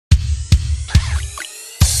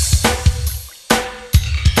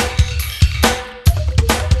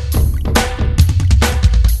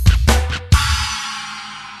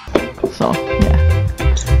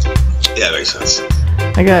makes sense.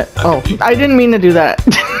 I got. Oh, I didn't mean to do that.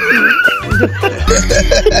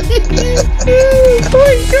 Oh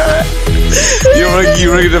my god! You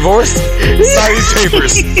wanna get divorced? Sign these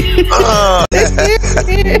papers.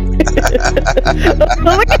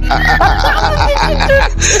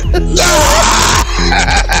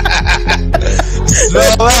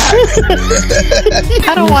 Smell that? I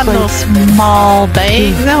don't want no small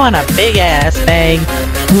bags. I want a big ass bag.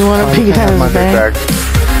 You want a big ass My big bag? bag.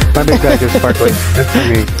 My big bag is sparkling. This is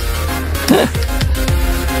me.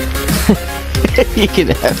 You can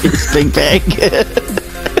have his big bag.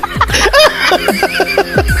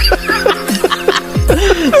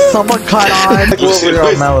 Someone caught on.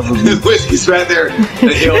 Whiskey's right there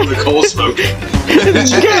inhaling the coal smoke.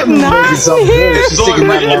 It's getting hot in here. It's blowing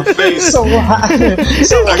right in your face. So hot.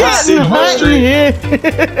 So I can see Getting hot in here.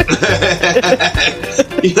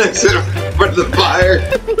 You like sit in front of the fire.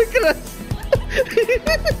 Look at us.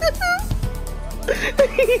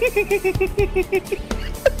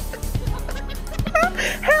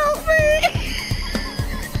 Help me!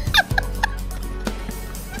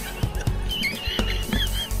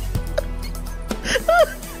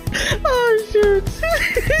 Oh shoot!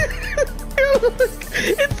 Look,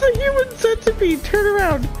 it's the human centipede. Turn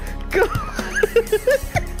around. Go.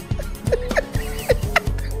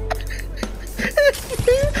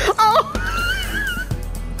 Oh.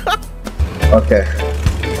 Okay.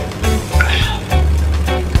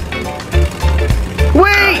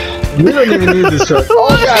 Wait! You don't even need this truck. Oh,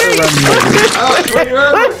 I gotta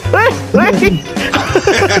run. Wait!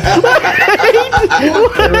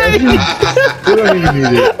 You don't even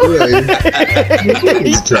need it. Really. You need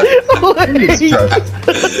this truck. You need this truck.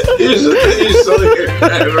 You're still here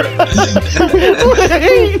forever.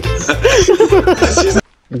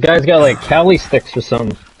 The guy's got like Cali sticks or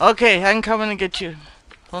something. Okay, I'm coming to get you.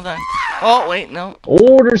 Hold on. Oh, wait, no.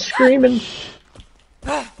 Oh, they're screaming.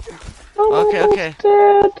 Okay, okay.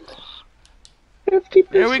 Dead.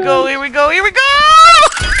 50%. Here we go, here we go, here we go!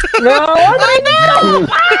 No, Oh, no!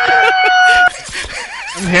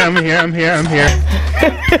 I'm here.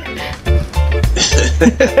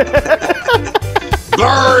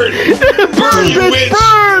 Burn! Burn, you witch!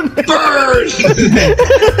 Burn! Burn!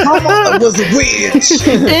 Mama was a witch.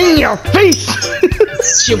 In your face!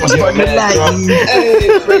 She was born to lie.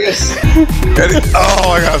 Hey, Fergus. Oh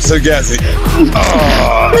my god, I'm so gassy.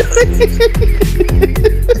 Oh.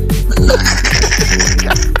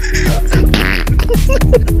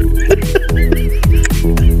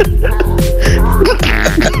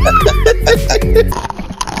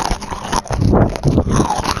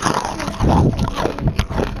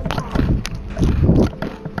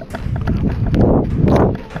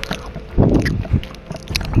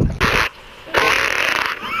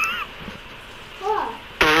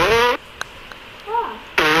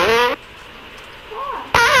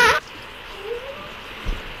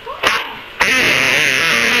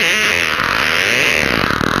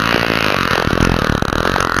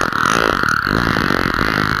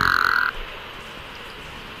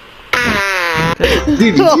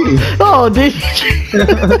 Oh, did you?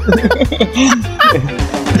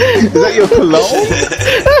 Is that your cologne?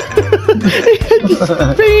 Just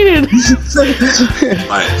fainted.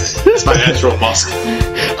 It's my natural musk.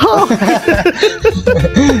 Oh.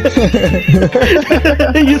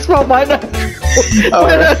 You smell my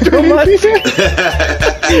natural musk.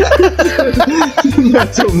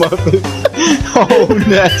 Natural muffin. Oh,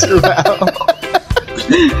 natural.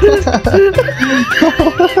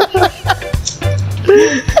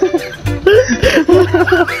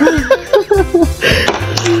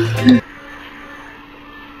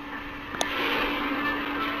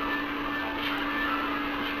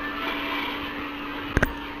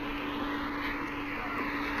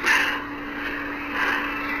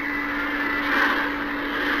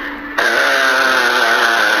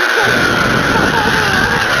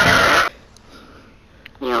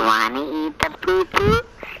 You wanna eat the poo-poo?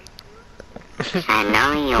 I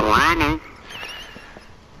know you wanna.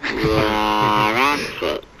 Yeah, that's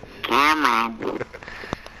it. Come on.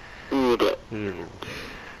 Eat it.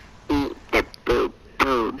 Eat the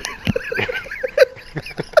poo-poo.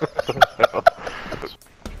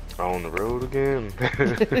 On the road again.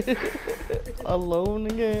 Alone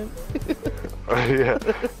again. Yeah.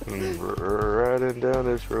 Riding down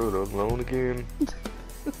this road alone again.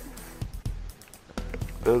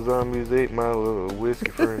 The zombies ate my little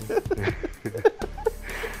whiskey friend.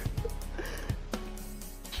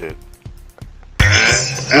 Shit.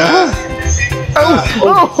 Oh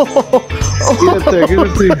Get up there, get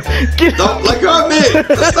up there. Don't let go of me!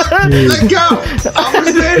 Let go!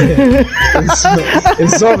 Almost did it! In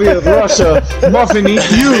Soviet Russia, Muffin eat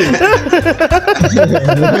you. Look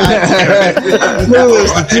at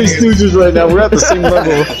the Three Stooges right now. We're at the same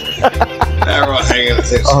level. Everyone hanging in the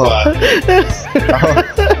same spot.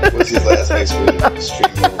 What's his last name?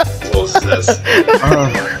 Street close as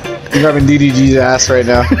You're grabbing DDG's ass right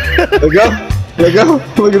now. Let go. Let go.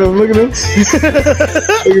 Look at him. Look at him.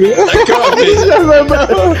 Let go of me!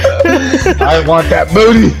 I want that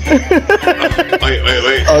booty.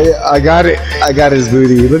 Wait. Oh yeah, I got it. I got his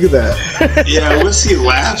booty. Look at that. Yeah, once he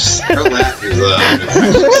laughs, her laugh is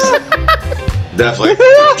definitely.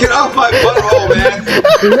 Get off my butthole, man!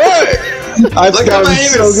 What? I've Look got at my him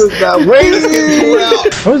so anus. good now. Wait. Let's get pulled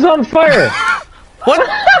out. Who's on fire? What?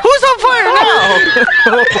 Who's on fire now?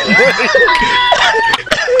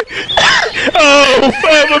 Oh,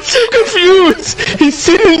 Fab, I'm so confused. He's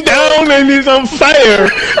sitting down and he's on fire.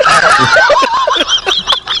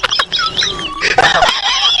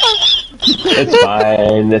 It's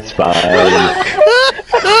fine. It's fine.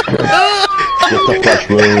 Just a flesh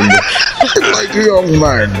wound. Like your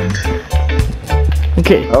mind.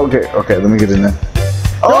 Okay. Okay. Let me get in there.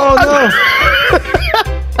 Oh no!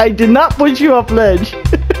 I did not push you off ledge.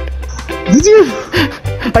 Did you?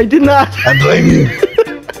 I did not. I blame you.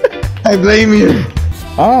 I blame you.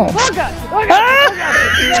 Oh.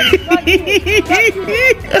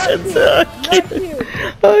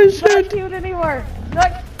 Oh shit. Cute anymore.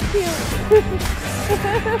 Not cute.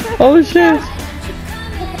 Oh shit.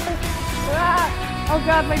 Oh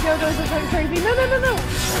god, my dodos are going crazy. No. Oh, no.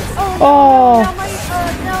 Oh.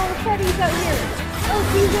 Now Teddy's out here. Oh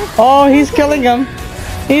Jesus. Oh, he's killing him.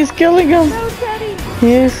 He's killing him. No, Teddy.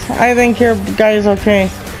 I think your guy is okay.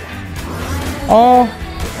 Oh.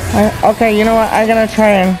 Okay, you know what? I'm gonna try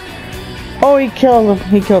and... Oh, he killed him.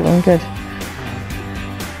 He killed him. Good.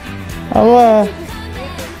 I'll,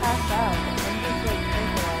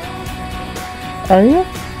 Are you? I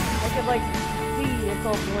could like see it's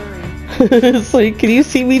all blurry. So can you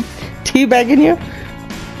see me teabagging you?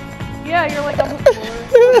 Yeah, you're like on the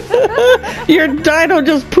floor. Your dino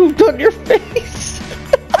just pooped on your face.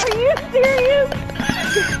 Are you serious?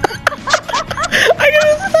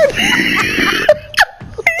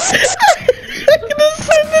 I'm gonna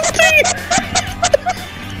send it to you.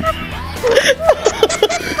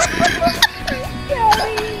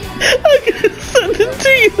 I'm gonna send it to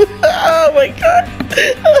you. Oh my god.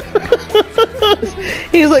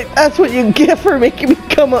 He's like, that's what you get for making me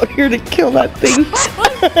come out here to kill that thing.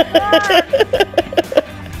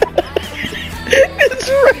 It's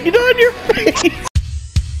right on your face.